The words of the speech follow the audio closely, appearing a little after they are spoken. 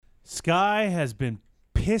Sky has been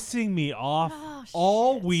pissing me off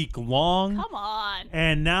all week long. Come on.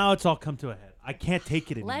 And now it's all come to a head. I can't take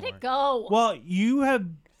it anymore. Let it go. Well, you have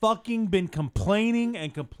fucking been complaining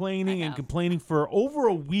for over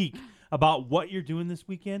a week about what you're doing this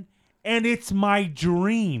weekend, and it's my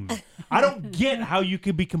dream. I don't get how you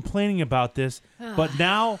could be complaining about this, but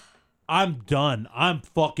now I'm done. I'm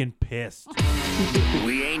fucking pissed.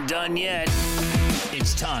 We ain't done yet.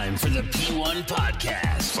 It's time for the P1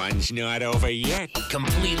 Podcast. Fun's not over yet.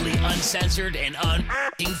 Completely uncensored and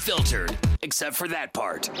unfiltered, except for that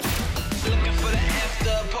part. Looking for the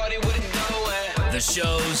after party with it going. The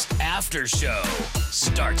show's after show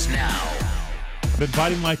starts now. Been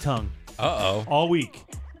biting my tongue. All week.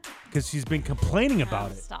 Because she's been complaining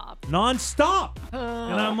about it. Non-stop. And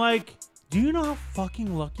I'm like, do you know how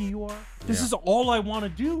fucking lucky you are? This is all I want to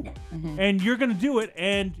do. And you're going to do it,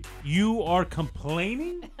 and you are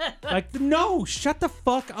complaining? Like, no, shut the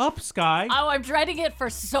fuck up, Sky. Oh, I'm dreading it for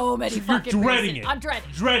so many fucking dreading reasons. it. I'm dreading.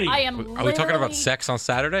 Dreading. I am Are we talking about sex on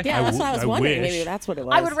Saturday? Yeah, that's what I was wondering. wish. Maybe that's what it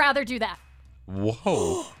was. I would rather do that.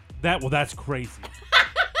 Whoa. That's crazy.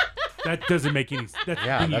 That doesn't make any sense.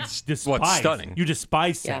 That's despise. what's stunning. You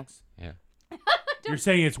despise sex. Yeah. You're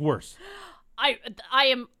saying it's worse.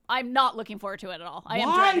 I'm not looking forward to it at all. I am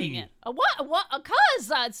Why? dreading it. What?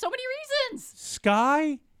 Because so many reasons.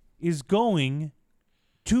 Sky is going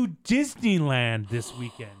to Disneyland this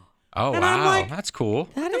weekend. Oh, And I'm wow. like, That's cool.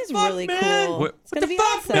 That is fuck, really man? cool. What It's gonna be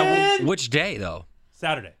awesome. man? Which day, though?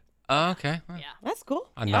 Saturday. Oh, okay. Well, Yeah. That's cool.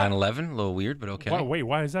 On 9/11, a little weird, but okay. Wait,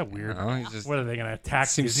 why is that weird? I don't know, he's just- What are they going to attack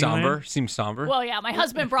Seems Disneyland? somber. Well, yeah, my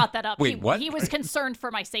husband brought that up. Wait, what? He was concerned for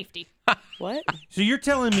my safety. What? So you're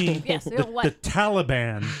telling me Yes, the what?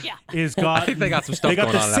 Taliban Yeah. is got I think they got some stuff they got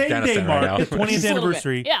going the on in same day Afghanistan mark, right now. the 20th Just a little bit.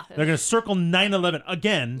 anniversary. Yeah. They're going to circle 9/11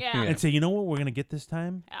 again Yeah. and say, you know what we're going to get this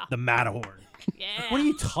time? Yeah. The Matterhorn. Yeah. What are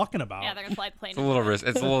you talking about? Yeah, they're gonna fly the plane. It's a little risk.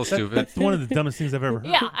 It's a little stupid. That's one of the dumbest things I've ever heard.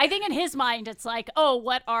 Yeah, I think in his mind it's like, oh,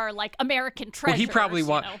 what are like American treasures? Well,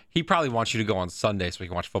 he probably wants you to go on Sunday so he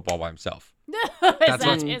can watch football by himself.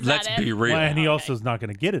 Let's be real. Well, and he also is not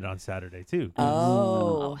going to get it on Saturday, too.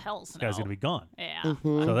 Oh, hell's This no. guy's going to be gone. Yeah.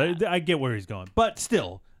 So I get where he's going. But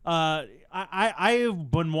still, I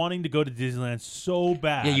have been wanting to go to Disneyland so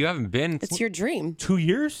bad. Yeah, you haven't been. It's your dream. 2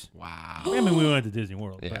 years? Wow. I mean, we went to Disney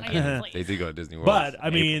World. Yeah, Yeah, they did go to Disney World. But, I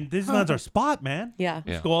mean, Disneyland's our spot, man. Yeah.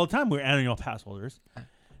 We go all the time. We're annual pass holders.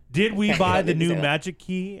 Did we buy the new Magic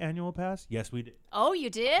Key annual pass? Yes, we did. Oh, you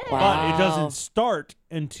did? But it doesn't start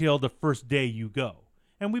until the first day you go.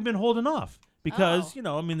 And we've been holding off because,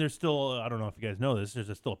 there's still, I don't know if you guys know this,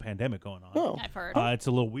 there's still a pandemic going on. Oh. I've heard. It's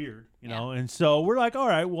a little weird, you know. And so we're like, all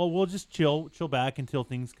right, well, we'll just chill back until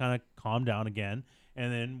things kind of calm down again. And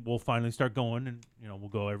then we'll finally start going, and we'll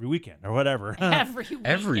go every weekend or whatever. Every weekend.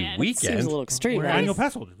 Every Seems weekend. a little extreme. We're right? annual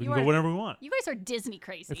pass holders. We You can go are- whenever we want. You guys are Disney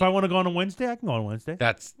crazy. If I want to go on a Wednesday, I can go on a Wednesday.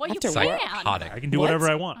 That's well, you After can. work. psychotic. I can do What? whatever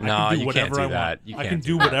I want. No, I can do you whatever can't do I that. want. You I can't can do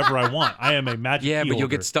do whatever I want. I am a Magic Yeah, Key but you'll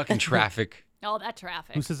holder. get stuck in traffic Oh, that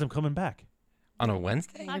traffic. Who says I'm coming back? on a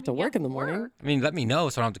Wednesday. I have to work in the morning. I mean, let me know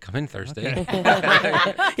so I don't have to come in Thursday.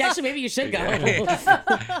 Yeah, actually, maybe you should go.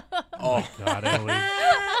 Oh, God,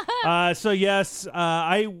 Ellie. So yes,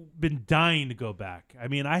 I've been dying to go back. I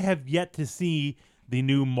mean, I have yet to see the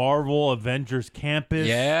new Marvel Avengers campus.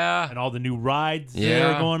 Yeah. And all the new rides that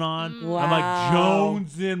Yeah. are going on. Wow. I'm like,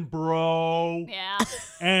 Jonesing, bro. Yeah.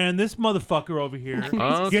 And this motherfucker over here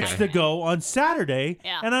Okay. gets to go on Saturday.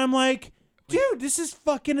 Yeah. And I'm like, dude, this is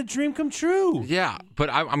fucking a dream come true. yeah, but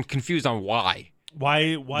I'm confused on why.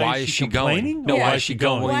 Why is she complaining? going? No, Or why is she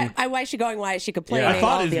going? Why is she going? Why is she complaining? I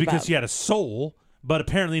thought All it of was the because above. she had a soul, but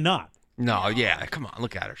apparently not. No, yeah, come on,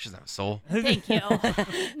 look at her. She doesn't have a soul. Thank you.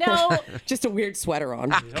 No. Just a weird sweater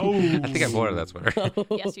on. Oh, I think I bought her that sweater.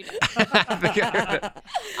 Yes, you did.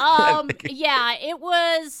 Yeah, it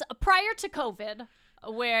was prior to COVID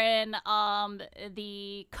when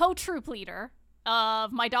the co-troop leader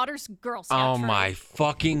of my daughter's Girl Scout Oh troop. my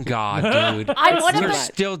fucking God, dude. I'm one of We're the-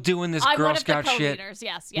 still doing this I'm Girl one of the Scout shit. co-leaders.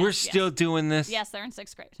 Yes, We're yes. still doing this. Yes, they're in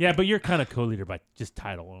 6th grade. yeah, but you're kind of co-leader by just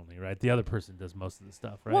title only, right? The other person does most of the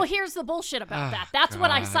stuff, right? Well, here's the bullshit about that. That's what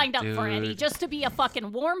I God, signed up for, Eddie, dude. just to be a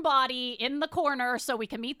fucking warm body in the corner so we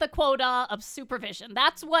can meet the quota of supervision.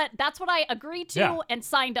 That's what I agreed to Yeah. and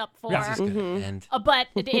signed up for. Yeah. This is gonna end. But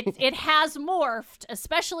it has morphed,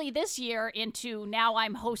 especially this year, into now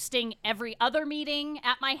I'm hosting every other meeting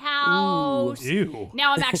at my house. Ew.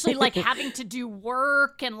 Now I'm actually like having to do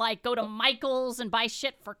work and like go to Michael's and buy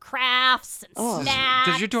shit for crafts and snacks.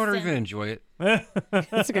 Does your daughter and- even enjoy it?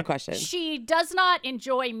 That's a good question. She does not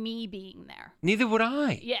enjoy me being there. Neither would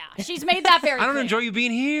I. Yeah, she's made that very I don't clear. enjoy you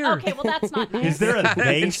being here. Okay, well that's not nice. Is there a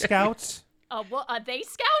they scouts? Are they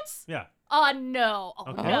scouts? Yeah. No.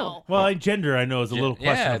 Okay. No. Well, gender I know is a little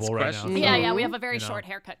questionable right now. Yeah, we have a very short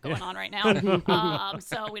haircut going on right now.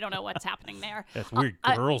 So we don't know what's happening there. That's weird.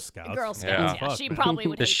 Girl Scouts. Girl Scouts, yeah. She probably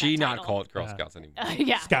would Does hate she that not title. call it Girl Scouts anymore?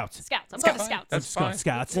 Yeah. Scouts. Scouts. I'm going to Scouts. That's fine.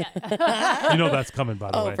 Scouts. Yeah. You know that's coming,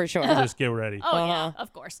 by the way. Oh, for sure. Just get ready. Oh, yeah,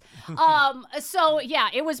 of course. So, yeah,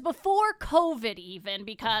 it was before COVID even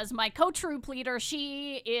because my co-troop leader,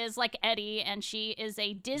 she is like Eddie, and she is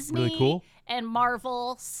a Disney Really cool. and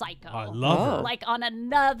Marvel psycho. I love her. Like on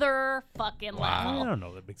another fucking level. I don't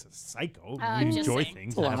know that makes us psycho. I'm We just enjoy saying.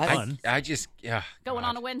 things and have fun. I just, Going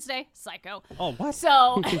on a Wednesday? Psycho. Oh, what?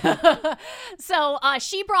 So,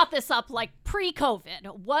 she brought this up like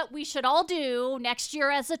pre-COVID. What we should all do next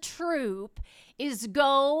year as a troop is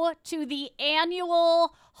go to the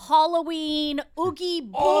annual Halloween Oogie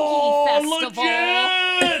Boogie Festival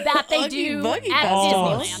that they do Boogie at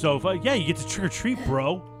Festival. Disneyland. So fun. Yeah, you get to trick or treat,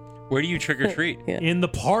 bro. Where do you trick or treat? In the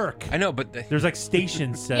park. I know, but There's like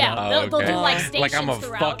stations set Yeah, up. they'll do like stations like I'm a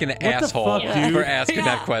throughout. fucking asshole fuck, dude? for asking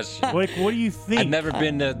that question. Like, what do you think? I've never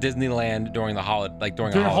been to Disneyland during the holiday,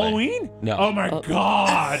 during a holiday. Halloween? No. Oh my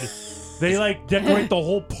god. They like decorate the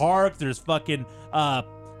whole park. There's fucking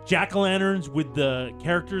jack-o'-lanterns with the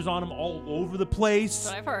characters on them all over the place. That's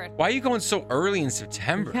what I've heard. Why are you going so early in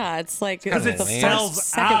September? Yeah, it's like Because it the sells first,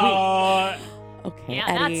 second week. out. Okay, Yeah,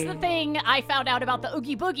 Eddie. that's the thing I found out about the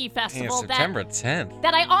Oogie Boogie Yeah, Festival September 10th.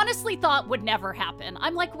 that I honestly thought would never happen.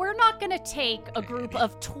 I'm like, we're not going to take a group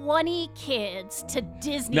of 20 kids to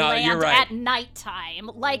Disneyland you're right. at nighttime.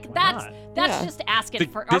 Like, that's Yeah. just asking The-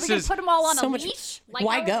 for. Are we this going to is put them all on so a much. leash? Like,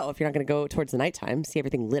 Why are- go if you're not going to go towards the nighttime? See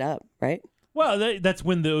everything lit up, right? Well, that's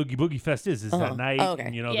when the Oogie Boogie Fest is that night. Oh, okay.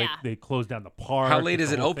 And, you know, Yeah. they close down the park. How late it's is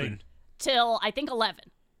the it whole open? thing. Till, I think, 11.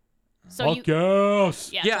 So Fuck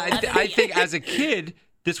yes. Yeah, Yeah, till 11. I think as a kid,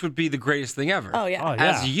 this would be the greatest thing ever. Oh, yeah. Oh,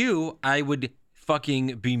 yeah. As you, I would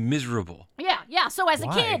fucking be miserable. Yeah. So as a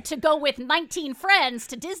Why? kid, to go with 19 friends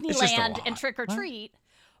to just a Disneyland lot. and trick or treat,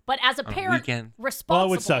 but as a parent weekend. responsible. Well, it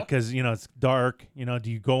would suck because, you know, it's dark. You know, do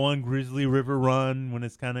you go on Grizzly River Run when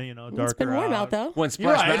it's kind of, you know, darker It's been warm out, though. When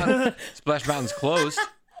You're Splash right. Mountain, Splash Mountain's closed.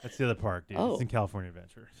 That's the other park, dude. Oh. It's in California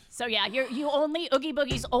Adventure. So yeah, you only Oogie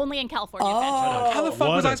Boogie's only in California. Oh. How the fuck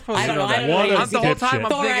was I supposed to I don't know know. that? I don't know. I'm the whole time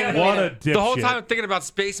I'm Thor, I thinking. don't What know. a dipshit. The whole time I'm thinking about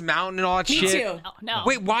Space Mountain and all that Me shit. too. No.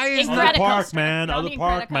 Wait, why is Incredicoaster. that? Park, man. Not Other the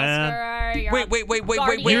park, man. Incredicoaster, your Wait.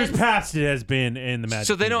 Guardians. Years past, it has been in the Magic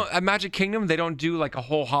So they Kingdom. don't at Magic Kingdom. They don't do like a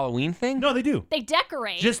whole Halloween thing. No, they do. They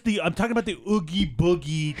decorate. Just I'm talking about the Oogie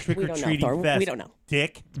Boogie trick or don't know, treating Thor. fest. We don't know.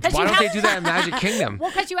 Dick. 'Cause Why you don't they have- do that in Magic Kingdom?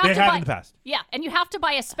 Well, because you have They to have buy in the past. Yeah, and you have to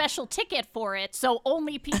buy a special ticket for it, so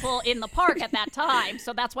only people in the park at that time.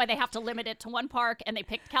 So that's why they have to limit it to one park, and they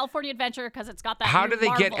picked California Adventure because it's got that. How new do they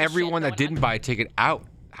get Marvel everyone shit that didn't going buy a ticket out?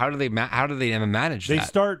 How do they manage They that?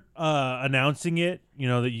 start announcing it, you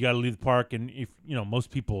know, that you got to leave the park, and if you know, most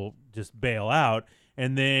people just bail out,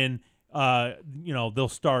 and then you know, they'll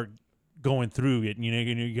start going through it. You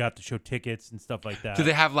know, you have to show tickets and stuff like that. Do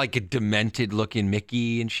they have like a demented looking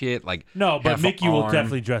Mickey and shit? Like No, but half a Mickey will arm?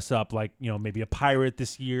 definitely dress up like, you know, maybe a pirate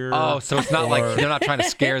this year. Oh, so it's not or- like they're not trying to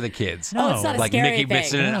scare the kids. No. Oh, it's not a Like scary Mickey thing.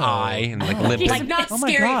 missing an No. eye and like lip. Like not Oh my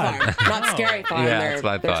scary God. farm. Not scary farm. Yeah, They're- that's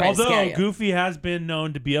what I they're thought. trying to scare Although you. Goofy has been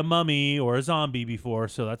known to be a mummy or a zombie before,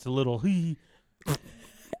 so that's a little. You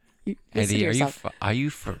listen to Eddie, yourself. are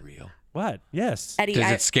you for real? What? Yes. Eddie,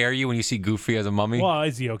 Does it scare you when you see Goofy as a mummy? Well,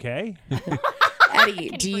 is he okay? Eddie,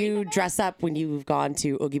 do you dress up when you've gone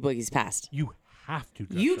to Oogie Boogie's past? You have to.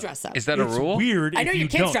 Dress You up. dress up. Is that a It's rule? weird. I know if your you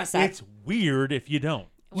kids don't. dress up. It's weird if you don't.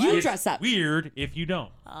 You It's dress up. Weird if you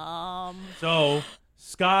don't. So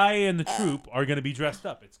Sky and the troop are going to be dressed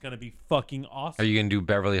up. It's going to be fucking awesome. Are you gonna do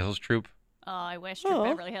Beverly Hills Troop? on. I wish Troop Oh.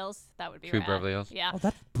 Beverly Hills. That would be Troop rad. Beverly Hills? Yeah, Oh,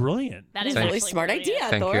 that's brilliant. that is Thank Really actually smart brilliant. idea,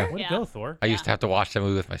 Thank Thor. you. Way to Yeah. go, Thor. I used to have to watch that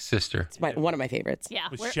movie with my sister. It's one of my favorites. Yeah,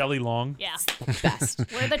 With we're, Shelley Long. yeah. Best.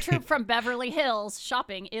 We're the troop from Beverly Hills.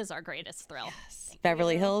 Shopping is our greatest thrill.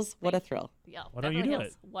 Beverly Hills, what a thrill. Yeah, Why don't you Beverly do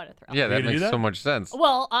Hills, what a thrill. Yeah, that gonna do makes that? so much sense.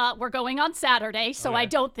 Well, we're going on Saturday, so I Okay.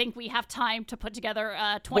 don't think we have time to put together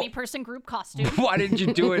a 20-person group costume. Why didn't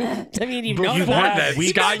you do it I mean, you've But known you've about had it. that, You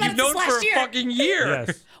Scott? know You've about known this for last a year. fucking year.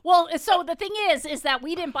 Yes. Well, so the thing is that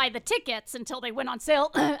we didn't buy the tickets until they went on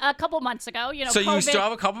sale a couple months ago. You know, So you COVID. still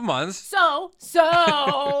have a couple months. So,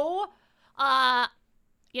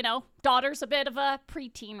 you know, daughter's a bit of a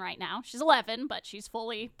preteen right now. She's 11, but she's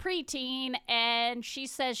fully preteen, and she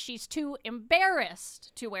says she's too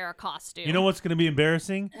embarrassed to wear a costume. You know what's going to be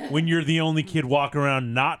embarrassing? When you're the only kid walking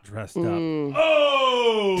around not dressed up.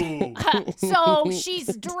 Oh! So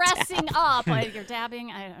she's dressing up. You're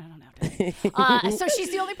dabbing. I don't know. So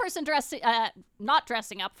she's the only person not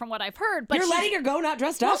dressing up from what I've heard. But You're letting her go not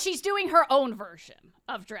dressed up? Well, she's doing her own version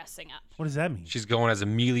of dressing up. What does that mean? She's going as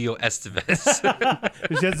Emilio Estevez.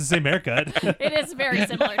 She has the same haircut. It is very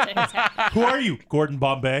similar to his haircut. Who are you? Gordon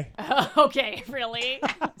Bombay. Okay, really?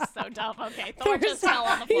 So dumb. Okay, Thor just fell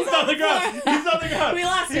on the floor. He's on the ground. He's on the ground. We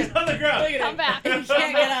lost him. He's on the ground. Look at Come him. back. He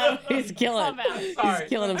can't get up. He's killing. Come back. He's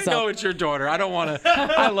killing I himself. know it's your daughter. I don't want to.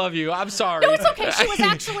 I love you. I'm sorry. No, it's okay. She was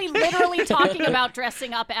actually literally talking about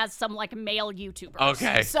dressing up as some like male YouTuber.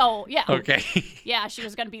 Okay. So yeah. Okay. Yeah, she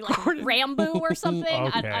was gonna be like Rambo or something.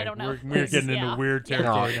 Okay. I don't know. We're getting into weird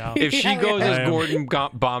territory now. If she goes as Gordon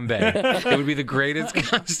Bombay, it would be the greatest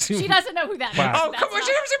costume. She doesn't know who that is. Quack. Oh, come on.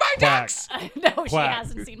 She never seen my ducks. No, she Quack.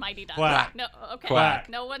 hasn't seen Mighty Ducks. Quack. No, okay. Quack.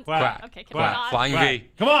 No one. Quack. Okay, can Quack. we not? Flying V.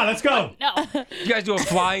 Come on, let's go. No. You guys do a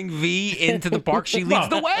flying V into the park. She leads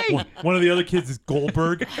the way. One of the other kids is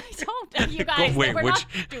Goldberg. I don't. You guys. Wait, we're which- not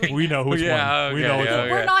doing We know which Yeah, one. We okay, know which yeah, one.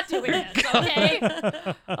 okay. We're not doing this,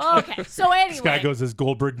 okay? Okay, so anyway. This guy goes as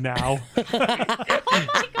Goldberg now. Oh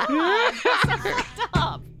my god, that's so fucked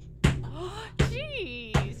up.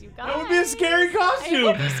 Jeez, you guys. That would be a scary costume. It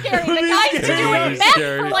would be scary. It would The be guy's been scary. doing It would be meth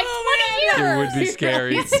scary. for like 20 years. It would be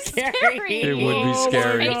scary. It's scary. It would be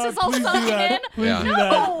scary. Face is all Please do sunk that. in. Please Yeah. do No.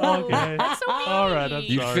 that. Okay. That's so mean. All right, I'm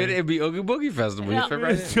You sorry. fit. It'd be Oogie Boogie Festival. No. You fit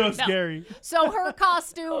right It's in. so scary. So her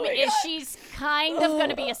costume is she's kind of going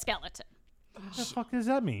to be a skeleton. What the fuck does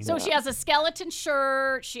that mean? So she has a skeleton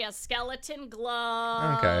shirt. She has skeleton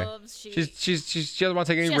gloves. Okay. She doesn't want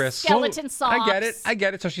to take she any has risks. skeleton socks. I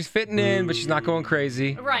get it. So she's fitting in, but she's not going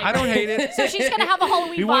crazy. Right. I don't hate it. So she's going to have a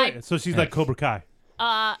Halloween You vibe. want- so she's like Cobra Kai.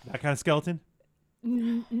 That kind of skeleton?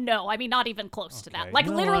 No, I mean, not even close to that. Okay. Like,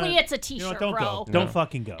 You know literally, what? it's a You know t-shirt, what? Don't bro. go. Don't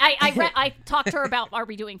fucking go. I talked to her about, are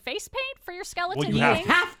we doing face paint for your skeleton Well, you have thing?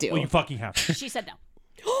 to. Have to. Well, you fucking have to. She said no.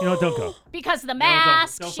 You know what? Don't go. Because the No,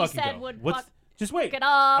 mask, don't she fucking said, go. would What's- fuck Just wait. it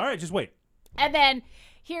up. All right, just wait. And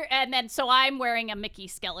then so I'm wearing a Mickey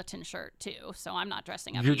skeleton shirt, too. So I'm not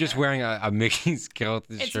dressing up You're either. just wearing a Mickey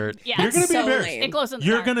skeleton It's- shirt. Yeah. You're going to be so embarrassed. lame. It glows in the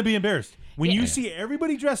You're dark. going to be embarrassed. When you Yeah. see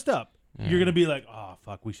everybody dressed up, you're going to be like, oh,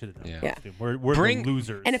 fuck, we should have done Yeah. that. costume. We're Bring- the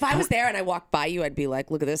losers. And if I was there and I walked by you, I'd be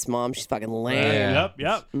like, look at this, Mom. She's fucking lame. Yeah.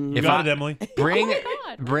 Yep. You If got I- it, Emily.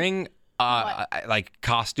 Bring like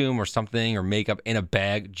costume or something or makeup in a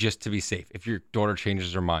bag just to be safe. If your daughter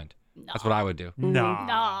changes her mind, that's what I would do. Nah.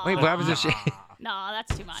 No. Wait, what happens if she? No,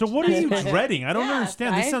 that's too much. So what are you dreading? I don't Yeah,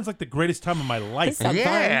 understand. This right? sounds like the greatest time of my life. This sounds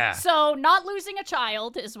Yeah. So not losing a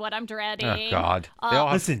child is what I'm dreading. Oh God. They all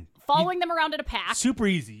have- Listen, Following them around in a pack. super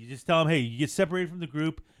easy. You just tell them, hey, you get separated from the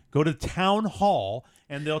group, go to town hall,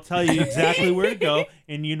 and they'll tell you exactly where to go.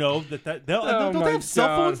 And you know that they'll Oh don't my they have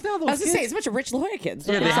cell phones now. I Those was going to say, kids? it's a bunch of rich La Jolla kids.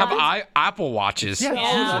 Yeah, they have Apple Watches. Yeah,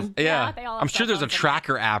 Yeah. Jesus. Yeah. they all have I'm sure cell there's a phones.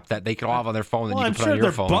 tracker app that they can all have on their phone that Well, you I'm can put sure on your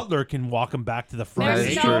their phone. butler can walk them back to the front. There's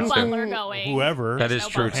That is no true, too. butler going. Whoever. That is No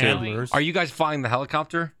true butler too. going. Handlers. Are you guys flying the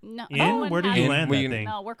helicopter? No. In? no one Where did has- you land Where that you- thing?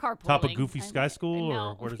 No, we're carpooling. Top of Goofy Sky School, No,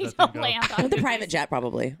 or where does we that don't thing go? land on With the Goofy private jet,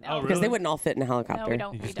 probably. Oh, Because really? they wouldn't all fit in a helicopter. No, we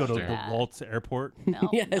don't. You we just go to don't do the that. Waltz Airport. No,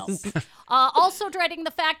 Yes. no. Also dreading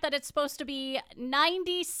the fact that it's supposed to be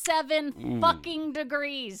 97 fucking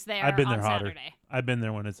degrees there I've been there on hotter. Saturday. I've been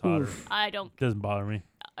there when it's hotter. I don't. Doesn't bother me.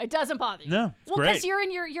 It doesn't bother you. No, it's well, because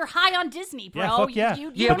great. you're high on Disney, bro. Yeah, fuck yeah. You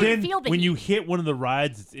But don't then even feel the when heat. you hit one of the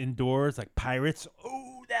rides, it's indoors, like Pirates.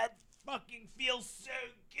 Oh, that fucking feels so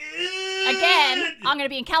good. Again, I'm going to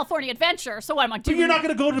be in California Adventure, so what am I But doing? you're not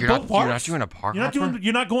going to go to both parks. You're not doing a park You're not hopper? doing.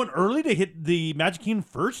 You're not going early to hit the Magic Kingdom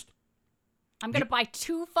first. I'm going to buy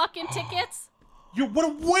 2 fucking tickets. What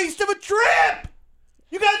a waste of a trip!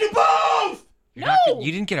 You got to do both. You're not No!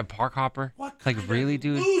 you didn't get a park hopper? What Like kind really, of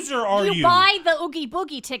dude? loser are you? You buy the Oogie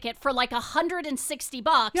Boogie ticket for like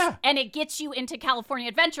 $160, Yeah. and it gets you into California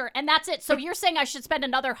Adventure, and that's it. So you're saying I should spend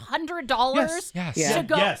another $100 Yes. Yeah. to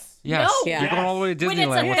go? Yes. Yes. No. You're going all the way to When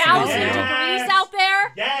Disneyland. it's What's the 1,000 big deal? degrees out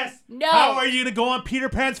there? Yes. No. How are you going to go on Peter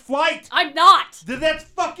Pan's flight? I'm not. That's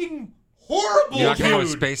fucking horrible, You're not going to go to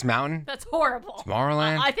dude. Space Mountain? That's horrible.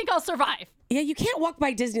 Tomorrowland? I think I'll survive. Yeah, you can't walk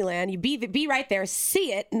by Disneyland. You be right there,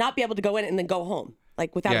 see it, not be able to go in it, and then go home.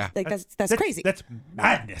 Like without, Yeah. like that's crazy. That's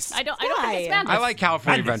madness. I don't think it's Why? madness. I like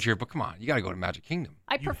California Madness. Adventure, but come on. You got to go to Magic Kingdom.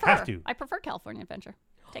 I You prefer. have to. I prefer California Adventure.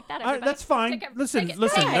 Take that, All right, everybody. that's fine. Take it. Listen, Take it.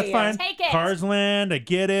 listen, Take that's it. fine. Take it. Cars Land, I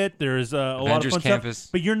get it. There's a lot of Avengers fun Campus.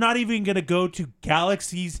 stuff. But you're not even going to go to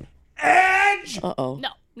Galaxy's Edge. Uh-oh.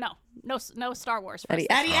 No Star Wars. For Eddie,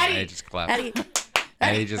 us. Eddie, Oh, Eddie. Eddie just collapsed. Eddie,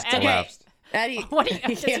 Eddie just Eddie. collapsed. Eddie. What do you,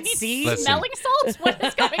 You does can't he need see? Listen. smelling salts? What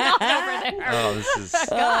is going on over there? Oh, this is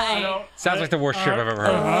Guy. sounds like the worst trip I've ever heard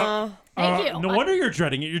of. Thank you. No wonder you're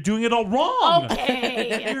dreading it. You're doing it all wrong.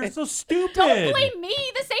 Okay. You're so stupid. Don't blame me.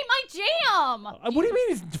 This ain't my jam. What do you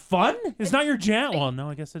mean it's fun? It's not your jam. Well, no,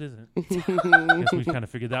 I guess it isn't. I guess we kind of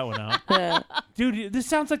figured that one out. Dude, this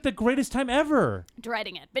sounds like the greatest time ever.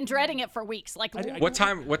 Dreading it. Been dreading it for weeks. Like, What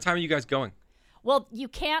time are you guys going? Well, you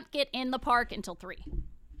can't get in the park until 3.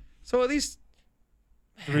 So at least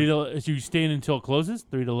 3 to. So you staying until it closes?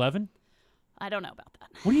 3 to 11? I don't know about that.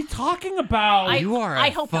 What are you talking about? you are I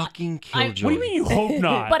a hope not. fucking killjoy. What do you mean you hope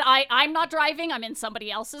not? But I'm not driving. I'm in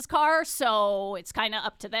somebody else's car, so it's kind of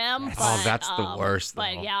up to them. Oh, that's the worst,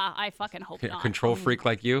 But though. yeah, I fucking hope not. Control freak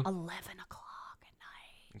like you? 11 o'clock at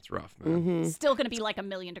night. It's rough, man. Still going to be like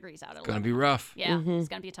 1,000,000 degrees out. It's going to be rough. Yeah, it's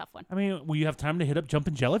going to be a tough one. I mean, will you have time to hit up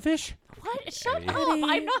jumping jellyfish? What? Shut up.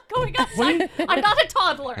 I'm not going outside. I'm not a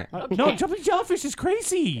toddler. Okay? No, jumping jellyfish is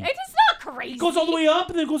crazy. It is not crazy. It goes all the way up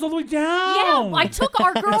and then it goes all the way down. Yeah, I took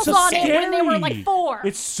our girls so on it when they were scary. like 4.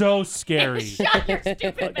 It's so scary. Shut your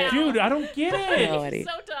stupid mouth. Dude, I don't get it. It's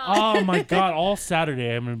so dumb. Oh my God, all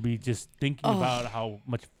Saturday I'm going to be just thinking about how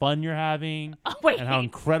much fun you're having wait. and how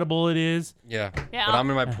incredible it is. Yeah. Yeah. But I'm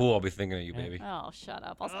in my pool. I'll be thinking of you, baby. Oh, shut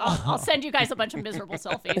up. I'll send you guys a bunch of miserable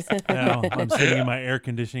selfies. I'm sitting in my air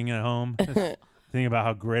conditioning at home. Just thinking about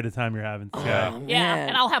how great a time you're having. Yeah, man.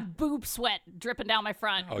 and I'll have boob sweat dripping down my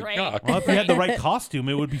front. Oh, Great. yuck. Well, if you had the right costume,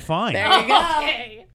 it would be fine. There you go. Okay.